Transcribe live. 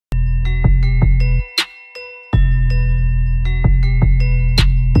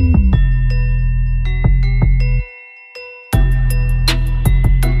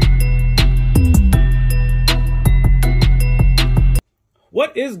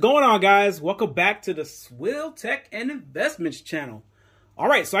is going on, guys? Welcome back to the Swill Tech and Investments channel. All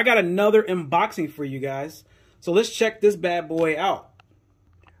right, so I got another unboxing for you guys. So let's check this bad boy out.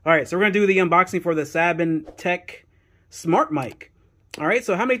 All right, so we're going to do the unboxing for the Sabinetek SmartMike. All right,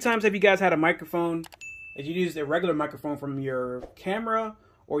 so how many times have you guys had a microphone that you used a regular microphone from your camera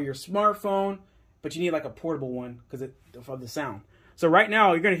or your smartphone, but you need like a portable one because of the sound? So right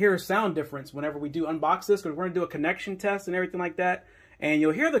now, you're going to hear a sound difference whenever we do unbox this, because we're going to do a connection test and everything like that. And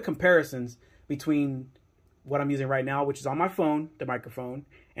you'll hear the comparisons between what I'm using right now, which is on my phone, the microphone,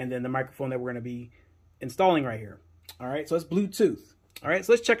 and then the microphone that we're going to be installing right here. All right, so it's Bluetooth. All right,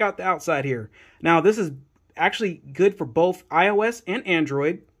 so let's check out the outside here. Now, this is actually good for both iOS and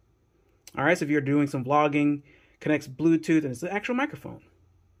Android. All right, so if you're doing some vlogging, connects Bluetooth, and it's the actual microphone.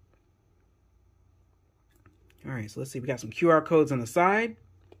 All right, so let's see. We got some QR codes on the side.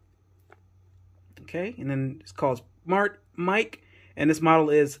 Okay, and then it's called SmartMike, and this model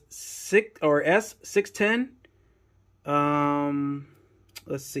is S610.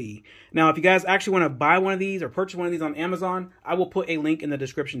 Let's see. Now, if you guys actually want to buy one of these or purchase one of these on Amazon, I will put a link in the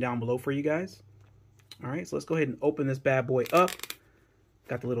description down below for you guys. All right, so let's go ahead and open this bad boy up.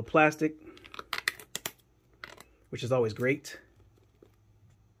 Got the little plastic, which is always great.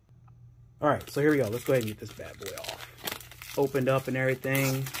 All right, so here we go. Let's go ahead and get this bad boy off. Opened up and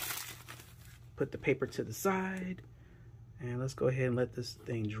everything. Put the paper to the side. And let's go ahead and let this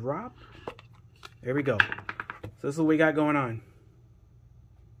thing drop. There we go. So this is what we got going on.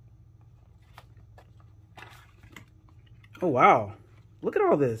 Oh, wow. Look at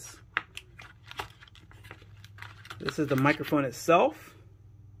all this. This is the microphone itself.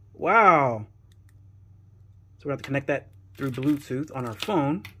 Wow. So we're going to have to connect that through Bluetooth on our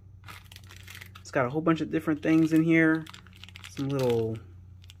phone. It's got a whole bunch of different things in here. Some little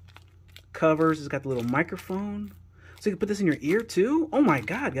covers. It's got the little microphone. So you can put this in your ear too. Oh my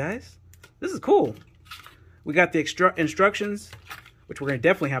God, guys. This is cool. We got the instructions, which we're going to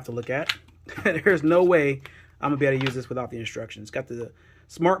definitely have to look at. There's no way I'm going to be able to use this without the instructions. Got the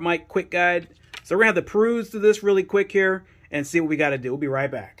SmartMike quick guide. So we're going to have to peruse through this really quick here and see what we got to do. We'll be right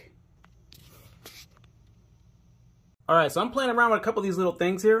back. All right, so I'm playing around with a couple of these little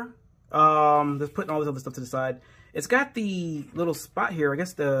things here. Just putting all this other stuff to the side. It's got the little spot here, I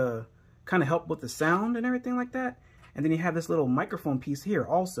guess, to kind of help with the sound and everything like that. And then you have this little microphone piece here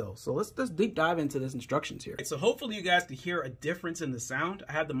also. So let's deep dive into this instructions here. So hopefully you guys can hear a difference in the sound.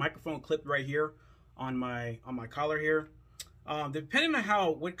 I have the microphone clipped right here on my collar here. Depending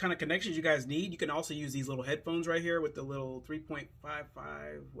on what kind of connections you guys need, you can also use these little headphones right here with the little 3.55,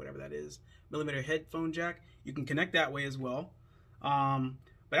 whatever that is, millimeter headphone jack. You can connect that way as well. But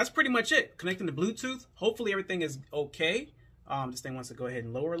that's pretty much it. Connecting to Bluetooth. Hopefully everything is okay. This thing wants to go ahead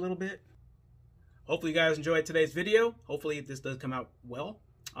and lower a little bit. Hopefully you guys enjoyed today's video. Hopefully this does come out well.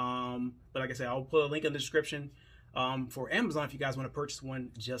 But like I said, I'll put a link in the description for Amazon if you guys want to purchase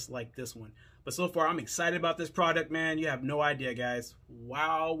one just like this one. But so far, I'm excited about this product, man. You have no idea, guys.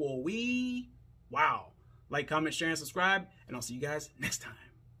 Wow, wow. Like, comment, share, and subscribe. And I'll see you guys next time.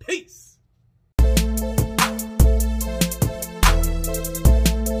 Peace.